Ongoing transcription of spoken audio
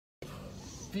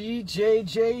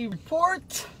BJJ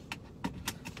Report.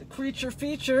 The creature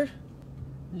feature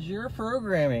is your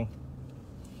programming.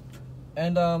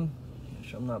 And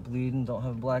sure I'm not bleeding, don't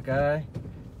have a black eye.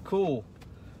 Cool.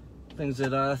 Things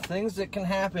that can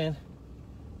happen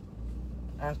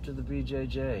after the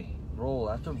BJJ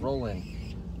after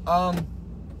rolling.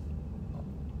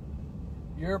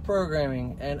 Your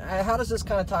programming, and how does this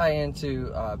kind of tie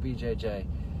into BJJ?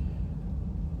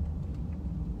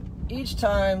 Each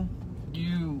time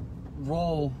you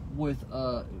roll with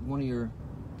one of your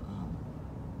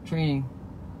training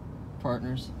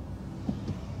partners,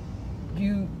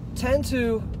 you tend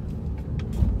to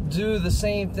do the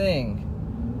same thing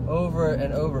over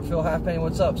and over. Phil Halfpenny,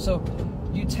 what's up? So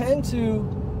you tend to,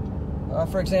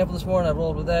 for example, this morning I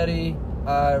rolled with Eddie,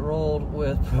 I rolled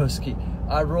with Broski,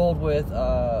 I rolled with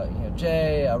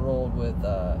Jay, I rolled with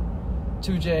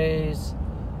 2 J's,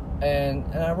 and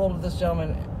I rolled with this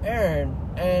gentleman, Aaron,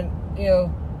 and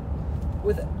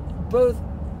with both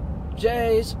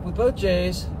J's,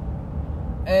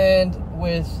 and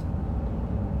with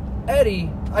Eddie,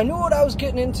 I knew what I was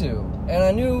getting into, and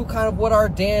I knew kind of what our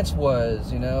dance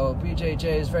was. BJJ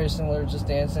is very similar to just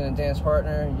dancing and dance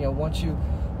partner. Once you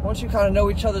kind of know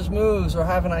each other's moves or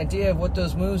have an idea of what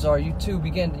those moves are, you two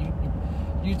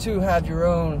have your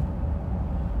own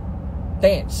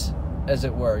dance, as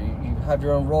it were. You have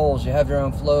your own roles, you have your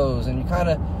own flows, and you kind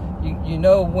of you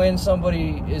know when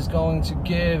somebody is going to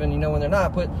give and you know when they're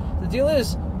not. But the deal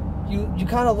is you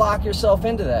kind of lock yourself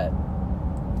into that.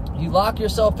 You lock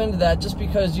yourself into that just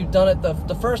because you've done it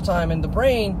the first time, and the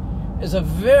brain is a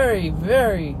very,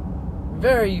 very,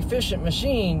 very efficient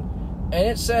machine, and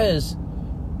it says,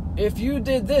 if you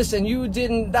did this and you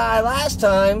didn't die last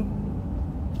time,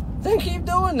 then keep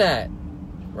doing that,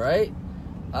 right?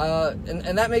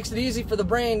 And that makes it easy for the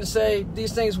brain to say,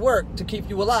 these things work to keep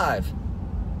you alive.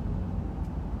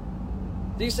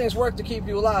 These things work to keep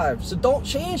you alive. So don't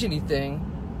change anything.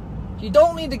 You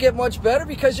don't need to get much better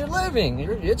because you're living.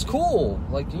 It's cool.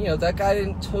 That guy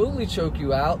didn't totally choke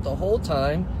you out the whole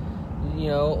time,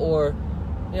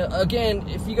 again,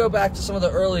 if you go back to some of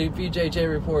the early BJJ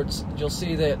reports, you'll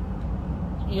see that,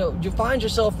 you find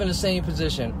yourself in the same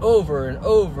position over and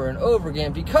over and over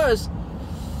again because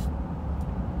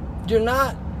you're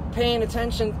not paying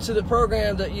attention to the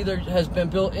program that either has been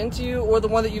built into you or the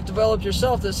one that you've developed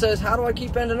yourself that says, how do I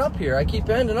keep ending up here? I keep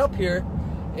ending up here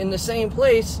in the same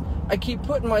place. I keep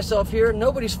putting myself here.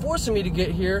 Nobody's forcing me to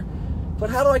get here. But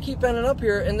how do I keep ending up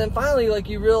here? And then finally,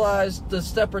 you realize the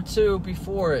step or two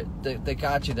before it that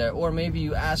got you there. Or maybe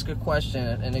you ask a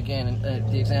question. And again,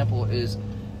 the example is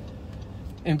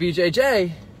in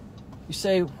BJJ, you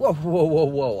say,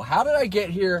 whoa. How did I get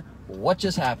here? What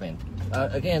just happened?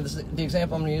 Again, this is the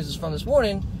example I'm going to use is from this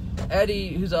morning. Eddie,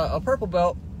 who's a purple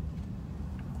belt,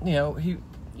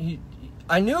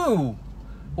 I knew.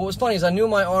 What was funny is I knew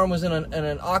my arm was in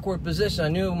an awkward position. I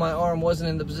knew my arm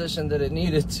wasn't in the position that it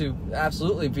needed to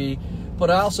absolutely be,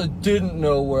 but I also didn't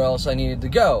know where else I needed to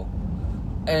go.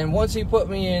 And once he put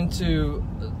me into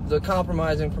the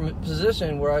compromising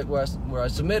position where I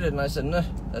submitted, and I said, nah,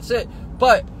 that's it.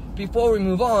 But before we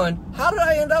move on, how did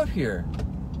I end up here?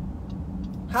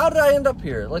 How did I end up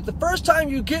here? The first time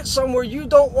you get somewhere you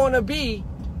don't want to be,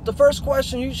 the first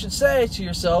question you should say to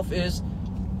yourself is,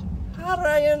 how did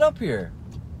I end up here?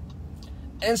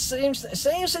 And same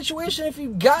situation if you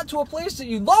got to a place that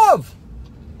you love.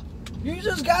 You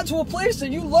just got to a place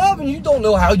that you love and you don't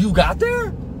know how you got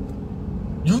there?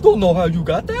 You don't know how you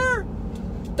got there?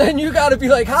 Then you got to be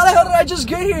like, how the hell did I just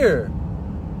get here?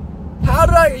 How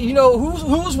did I,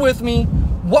 who's with me?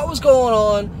 What was going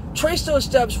on? Trace those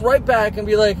steps right back and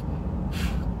be like,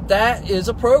 that is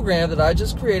a program that I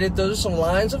just created. Those are some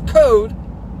lines of code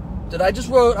that I just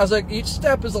wrote. I was like, each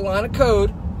step is a line of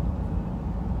code.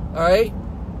 All right?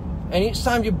 And each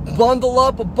time you bundle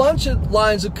up a bunch of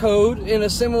lines of code in a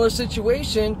similar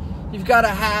situation, you've got a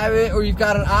habit or you've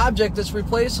got an object that's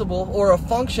replaceable or a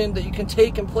function that you can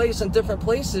take and place in different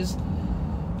places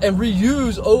and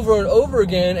reuse over and over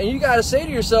again. And you got to say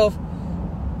to yourself,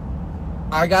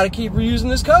 I got to keep reusing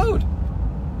this code.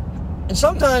 And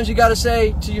sometimes you got to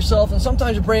say to yourself, and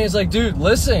sometimes your brain is like, dude,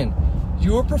 listen,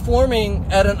 you were performing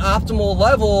at an optimal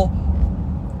level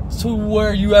to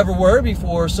where you ever were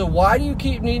before, so why do you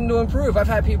keep needing to improve? I've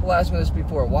had people ask me this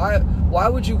before. Why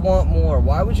would you want more?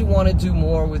 Why would you want to do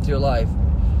more with your life?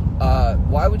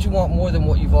 Why would you want more than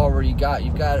what you've already got?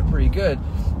 You've got it pretty good.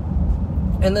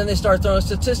 And then they start throwing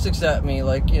statistics at me,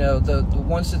 the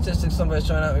one statistic somebody's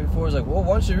thrown at me before is well,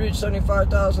 once you reach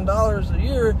 $75,000 a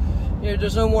year,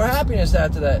 there's no more happiness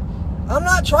after that. I'm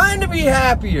not trying to be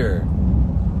happier.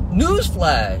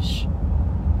 Newsflash.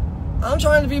 I'm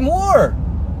trying to be more.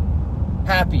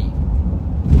 happy.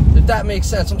 If that makes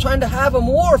sense. I'm trying to have a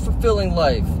more fulfilling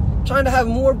life. I'm trying to have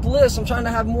more bliss. I'm trying to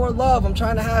have more love. I'm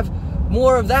trying to have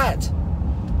more of that.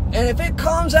 And if it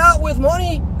comes out with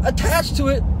money attached to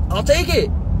it, I'll take it.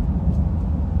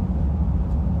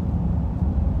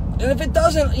 And if it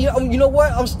doesn't, you know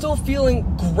what? I'm still feeling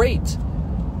great.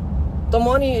 The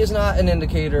money is not an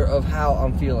indicator of how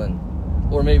I'm feeling.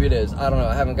 Or maybe it is. I don't know.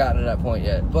 I haven't gotten to that point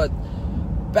yet. But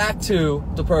back to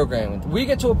the programming. We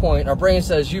get to a point, our brain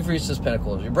says, you've reached this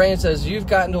pinnacle. Your brain says, you've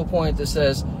gotten to a point that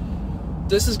says,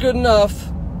 this is good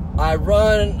enough. I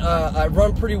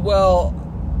run pretty well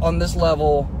on this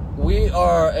level. We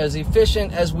are as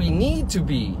efficient as we need to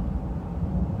be.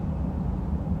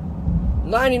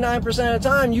 99% of the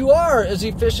time, you are as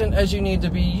efficient as you need to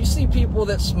be. You see people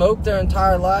that smoke their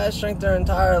entire lives, drink their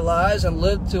entire lives, and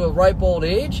live to a ripe old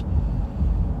age.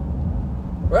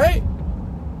 Right?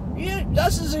 Yeah,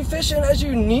 that's as efficient as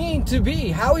you need to be.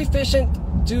 How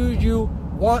efficient do you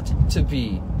want to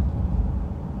be?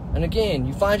 And again,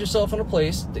 you find yourself in a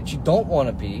place that you don't want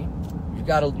to be. You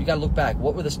gotta look back.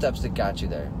 What were the steps that got you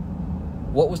there?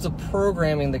 What was the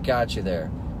programming that got you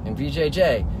there? In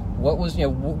BJJ, what was,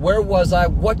 where was I?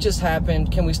 What just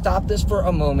happened? Can we stop this for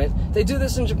a moment? They do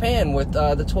this in Japan with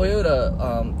the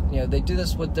Toyota. They do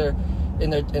this with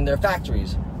in their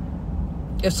factories.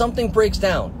 If something breaks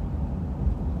down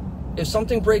in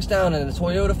the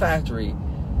Toyota factory,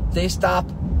 they stop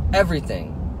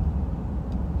everything.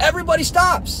 Everybody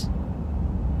stops.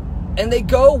 And they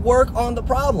go work on the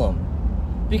problem.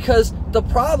 Because the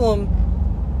problem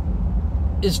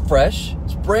is fresh,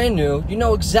 it's brand new, you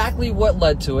know exactly what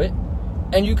led to it,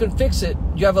 and you can fix it.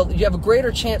 You have a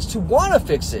greater chance to want to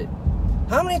fix it.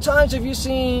 How many times have you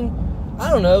seen,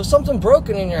 I don't know, something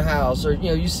broken in your house, or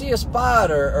you see a spot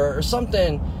or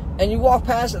something, and you walk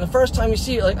past it, and the first time you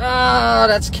see it, like,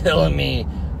 that's killing me,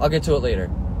 I'll get to it later.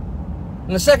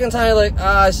 And the second time you're like,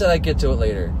 I said I'd get to it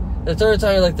later. The third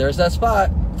time you're like, there's that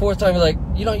spot. Fourth time you're like,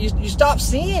 you stop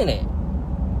seeing it.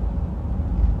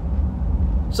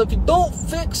 So if you don't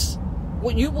fix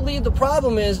what you believe the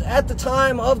problem is at the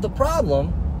time of the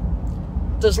problem,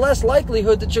 there's less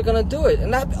likelihood that you're going to do it.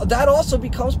 And that also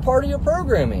becomes part of your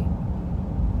programming.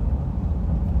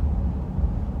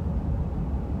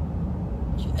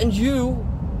 And you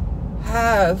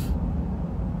have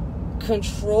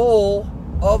control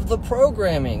of the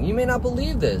programming. You may not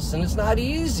believe this, and it's not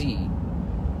easy.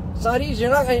 It's not easy.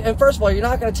 And first of all, you're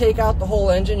not going to take out the whole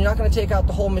engine. You're not going to take out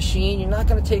the whole machine. You're not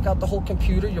going to take out the whole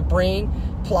computer, your brain,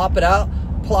 plop it out,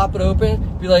 plop it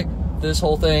open, be like, this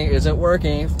whole thing isn't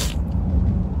working.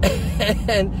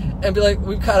 and be like,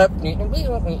 we've caught up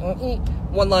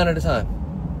one line at a time.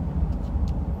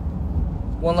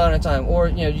 One line at a time. Or,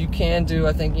 you can do,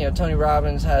 I think, Tony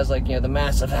Robbins has, the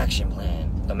massive action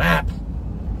plan, the MAP.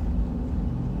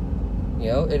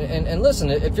 And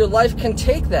listen, if your life can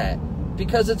take that,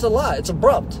 because it's a lot, it's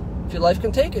abrupt. If your life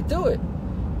can take it, do it.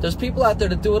 There's people out there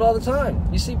that do it all the time.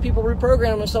 You see people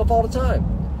reprogram themselves all the time.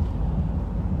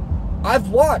 I've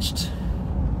watched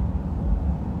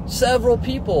several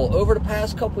people over the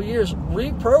past couple years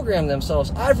reprogram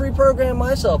themselves. I've reprogrammed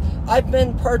myself. I've been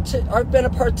a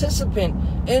participant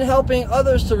in helping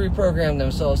others to reprogram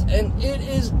themselves, and it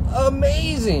is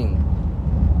amazing.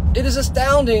 It is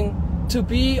astounding to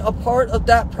be a part of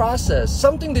that process.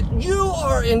 Something that you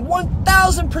are in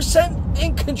 1000%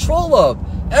 in control of.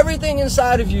 Everything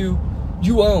inside of you,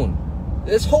 you own.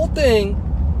 This whole thing,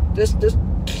 this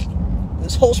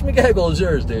whole schmigaggle is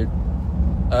yours, dude.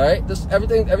 Alright?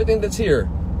 Everything that's here,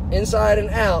 inside and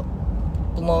out,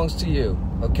 belongs to you.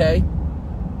 Okay?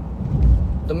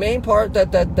 The main part,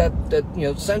 that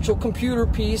central computer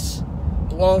piece,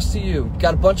 belongs to you. You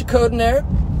got a bunch of code in there.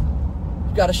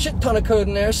 Got a shit ton of code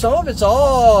in there. Some of it's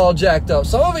all jacked up.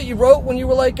 Some of it you wrote when you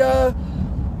were like, I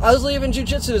was leaving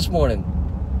jiu-jitsu this morning.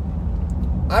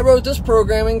 I wrote this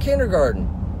program in kindergarten.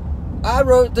 I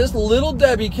wrote this Little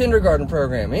Debbie kindergarten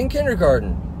program in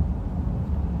kindergarten.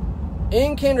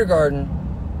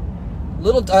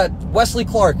 Wesley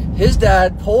Clark, his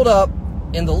dad pulled up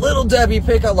in the Little Debbie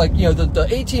pickup, the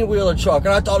 18-wheeler truck,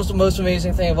 and I thought it was the most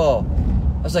amazing thing of all.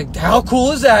 I was like, how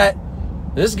cool is that?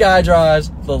 This guy drives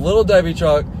the Little Debbie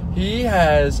truck. He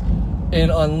has an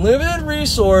unlimited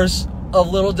resource of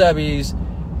Little Debbies.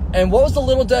 And what was the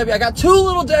Little Debbie? I got 2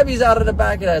 Little Debbies out of the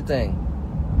back of that thing.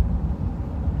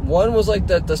 One was like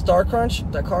the Star Crunch,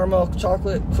 that caramel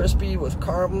chocolate crispy with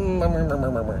Star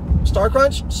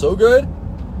Crunch, so good.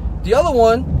 The other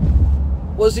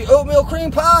one was the oatmeal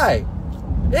cream pie.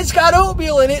 It's got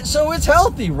oatmeal in it, so it's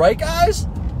healthy, right, guys?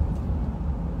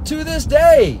 To this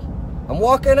day, I'm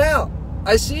walking out.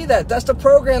 I see that. That's the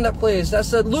program that plays. That's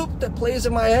the loop that plays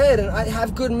in my head. And I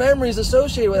have good memories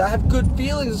associated with it. I have good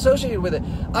feelings associated with it.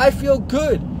 I feel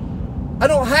good. I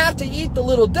don't have to eat the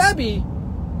Little Debbie.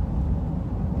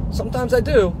 Sometimes I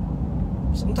do.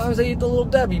 Sometimes I eat the Little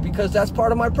Debbie because that's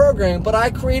part of my program. But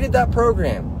I created that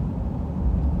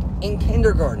program in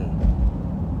kindergarten.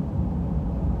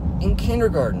 In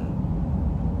kindergarten.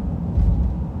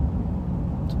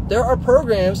 There are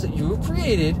programs that you have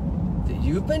created, that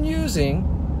you've been using,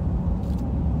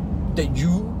 that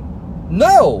you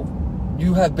know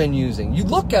you have been using. You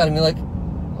look at them and you're like,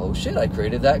 oh shit, I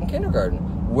created that in kindergarten.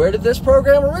 Where did this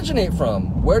program originate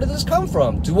from? Where did this come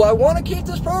from? Do I want to keep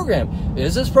this program?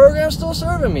 Is this program still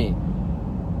serving me?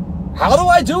 How do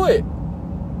I do it?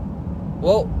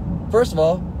 Well, first of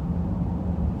all,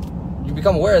 you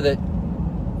become aware that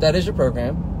that is your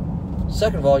program.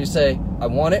 Second of all, you say, I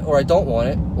want it or I don't want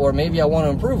it, or maybe I want to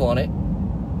improve on it.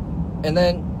 And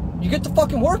then you get to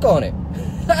fucking work on it.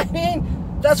 I mean,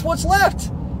 that's what's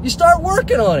left. You start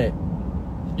working on it.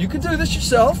 You can do this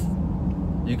yourself.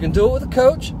 You can do it with a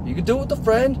coach. You can do it with a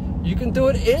friend. You can do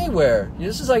it anywhere.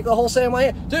 This is like the whole Sam I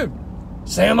Am. Dude,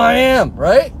 Sam I Am,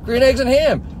 right? Green Eggs and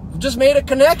Ham. We just made a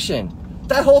connection.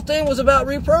 That whole thing was about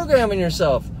reprogramming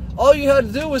yourself. All you had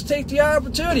to do was take the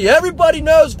opportunity. Everybody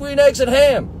knows Green Eggs and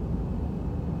Ham.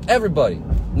 Everybody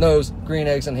knows Green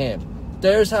Eggs and Ham.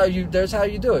 There's how you do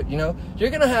it, you know?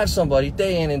 You're going to have somebody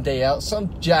day in and day out, some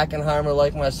Jackenheimer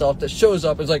like myself that shows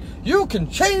up and is like, you can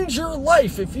change your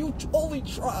life if you only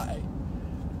try.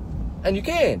 And you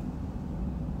can.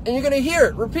 And you're going to hear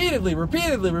it repeatedly,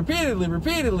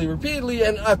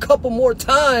 and a couple more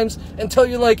times until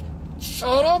you're like,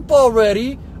 shut up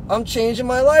already. I'm changing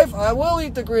my life. I will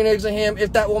eat the Green Eggs and Ham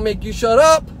if that will make you shut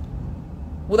up.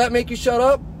 Will that make you shut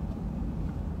up?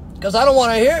 Because I don't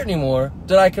want to hear it anymore,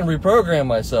 that I can reprogram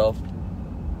myself.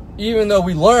 Even though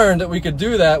we learned that we could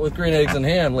do that with Green Eggs and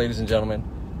Ham, ladies and gentlemen.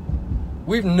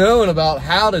 We've known about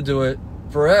how to do it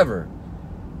forever.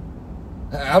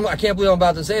 I can't believe I'm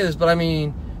about to say this, but I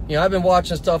mean, you know, I've been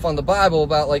watching stuff on the Bible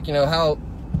about, like, you know, how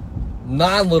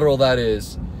non-literal that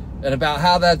is. And about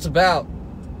how that's about,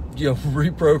 you know,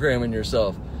 reprogramming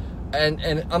yourself.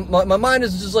 And my mind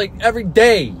is just like every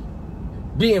day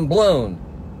being blown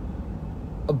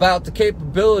about the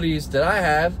capabilities that I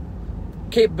have,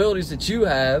 capabilities that you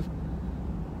have,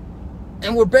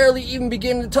 and we're barely even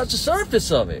beginning to touch the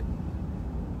surface of it.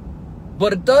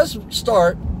 But it does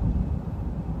start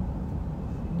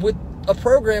with a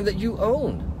program that you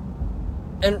own,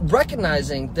 and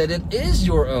recognizing that it is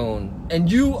your own,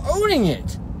 and you owning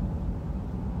it.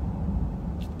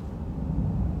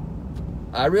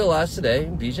 I realized today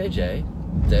in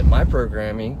BJJ that my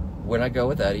programming, when I go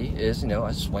with Eddie, is, you know,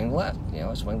 I swing left. You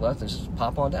know, I swing left and just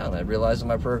pop on down. I realize that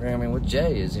my programming with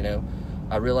Jay is, you know,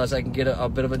 I realize I can get a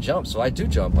bit of a jump, so I do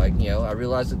jump. I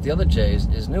realize that the other Jay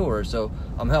is newer, so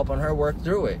I'm helping her work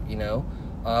through it, you know.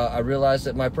 I realize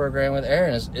that my program with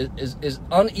Aaron is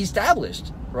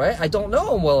unestablished, right? I don't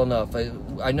know him well enough.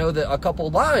 I know that a couple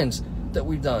lines that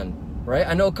we've done, right?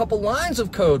 I know a couple lines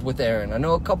of code with Aaron. I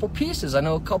know a couple pieces. I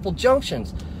know a couple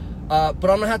junctions. But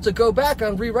I'm going to have to go back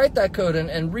and rewrite that code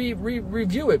and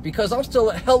review it, because I'm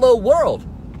still at hello world.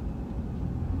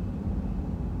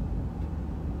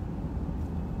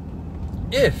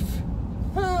 If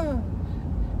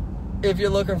you're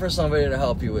looking for somebody to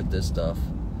help you with this stuff,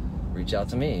 reach out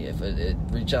to me.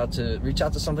 Reach out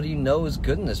to somebody you know is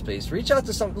good in this space. Reach out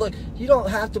to some. Look, you don't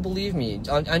have to believe me.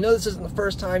 I know this isn't the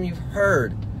first time you've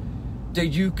heard that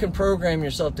you can program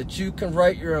yourself, that you can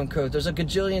write your own code. There's a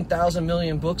gajillion, thousand,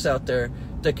 million books out there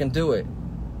that can do it.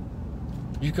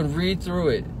 You can read through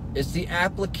it. It's the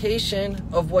application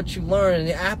of what you learn, and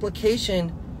the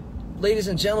application, ladies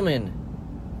and gentlemen,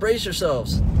 brace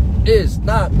yourselves, is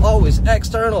not always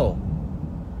external.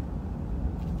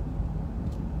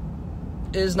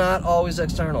 Is not always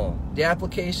external. The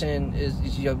application is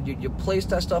you place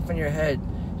that stuff in your head.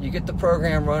 You get the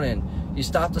program running. You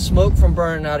stop the smoke from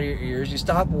burning out of your ears. You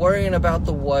stop worrying about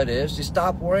the what ifs. You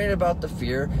stop worrying about the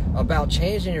fear, about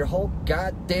changing your whole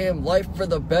goddamn life for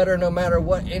the better, no matter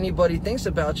what anybody thinks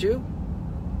about you.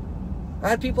 I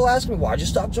had people ask me, why'd you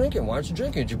stop drinking? Why aren't you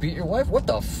drinking? Did you beat your wife? What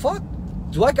the fuck?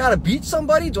 Do I gotta beat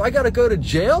somebody? Do I gotta go to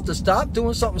jail to stop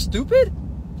doing something stupid?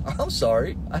 I'm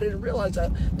sorry. I didn't realize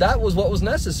that was what was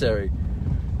necessary,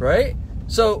 right?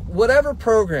 So whatever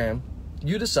program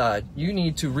you decide you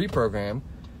need to reprogram,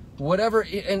 whatever,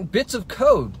 and bits of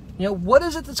code, you know, what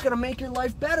is it that's going to make your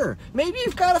life better? Maybe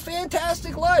you've got a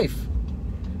fantastic life.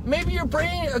 Maybe your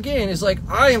brain, again, is like,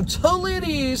 I am totally at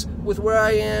ease with where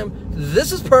I am.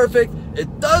 This is perfect.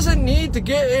 It doesn't need to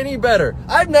get any better.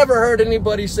 I've never heard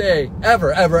anybody say,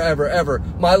 ever,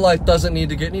 my life doesn't need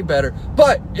to get any better.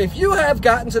 But if you have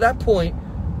gotten to that point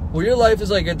where your life is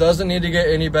like, it doesn't need to get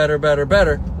any better,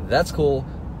 that's cool.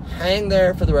 Hang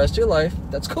there for the rest of your life.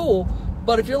 That's cool.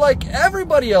 But if you're like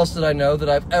everybody else that I know that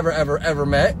I've ever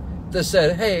met that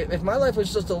said, hey, if my life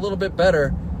was just a little bit better,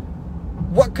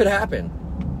 what could happen?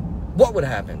 What would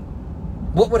happen?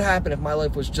 What would happen if my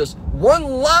life was just one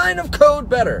line of code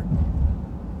better?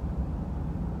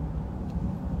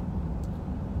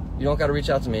 You don't got to reach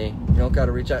out to me. You don't got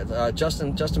to reach out.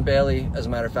 Justin Bailey, as a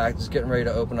matter of fact, is getting ready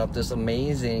to open up this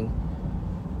amazing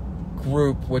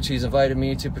group, which he's invited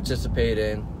me to participate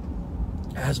in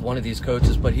as one of these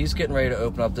coaches. But he's getting ready to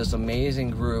open up this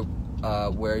amazing group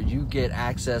where you get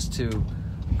access to,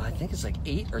 I think it's like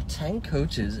 8 or 10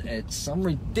 coaches at some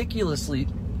ridiculously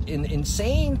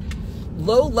insane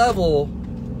low level,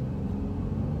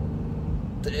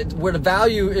 where the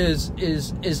value is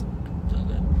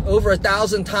over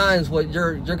 1,000 times what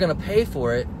you're gonna pay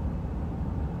for it.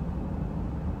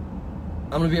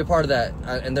 I'm gonna be a part of that,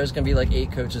 and there's gonna be like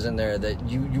 8 coaches in there that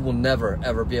you will never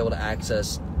ever be able to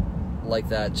access like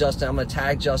that. Justin, I'm gonna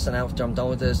tag Justin after I'm done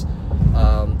with this.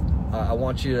 I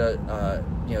want you to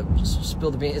spill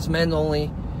the beans. It's men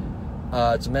only.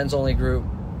 It's a men's only group,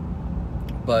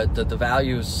 but the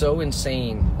value is so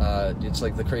insane. It's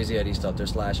like the Crazy Eddie stuff. They're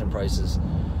slashing prices.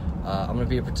 I'm going to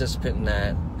be a participant in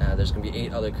that. There's going to be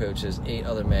 8 other coaches, 8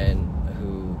 other men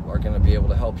who are going to be able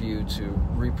to help you to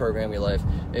reprogram your life.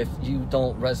 If you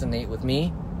don't resonate with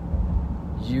me,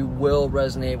 you will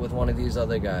resonate with one of these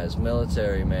other guys,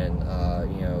 military men,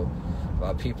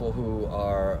 people who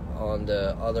are on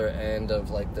the other end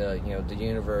of like the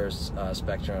universe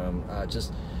spectrum.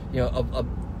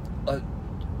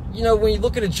 When you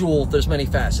look at a jewel, there's many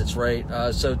facets, right?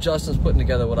 So Justin's putting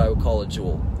together what I would call a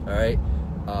jewel. All right.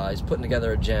 He's putting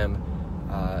together a gem.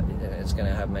 It's going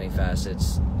to have many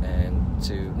facets, and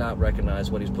to not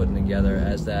recognize what he's putting together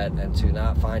as that, and to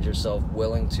not find yourself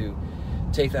willing to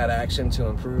take that action to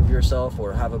improve yourself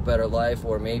or have a better life,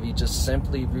 or maybe just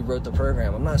simply rewrote the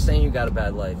program. I'm not saying you got a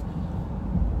bad life.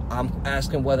 I'm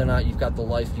asking whether or not you've got the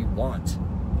life you want.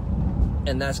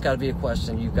 And that's got to be a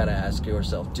question you've got to ask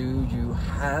yourself. Do you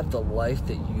have the life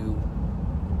that you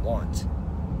want?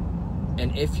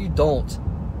 And if you don't,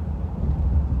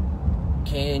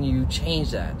 can you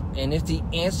change that? And if the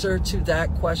answer to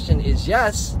that question is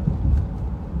yes,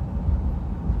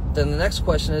 then the next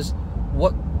question is,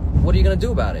 what are you going to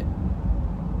do about it?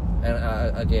 And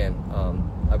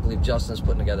I believe Justin's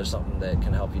putting together something that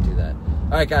can help you do that.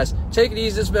 All right, guys, take it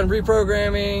easy. This has been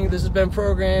reprogramming. This has been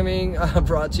programming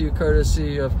brought to you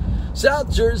courtesy of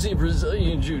South Jersey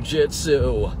Brazilian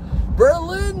Jiu-Jitsu,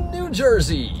 Berlin, New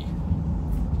Jersey.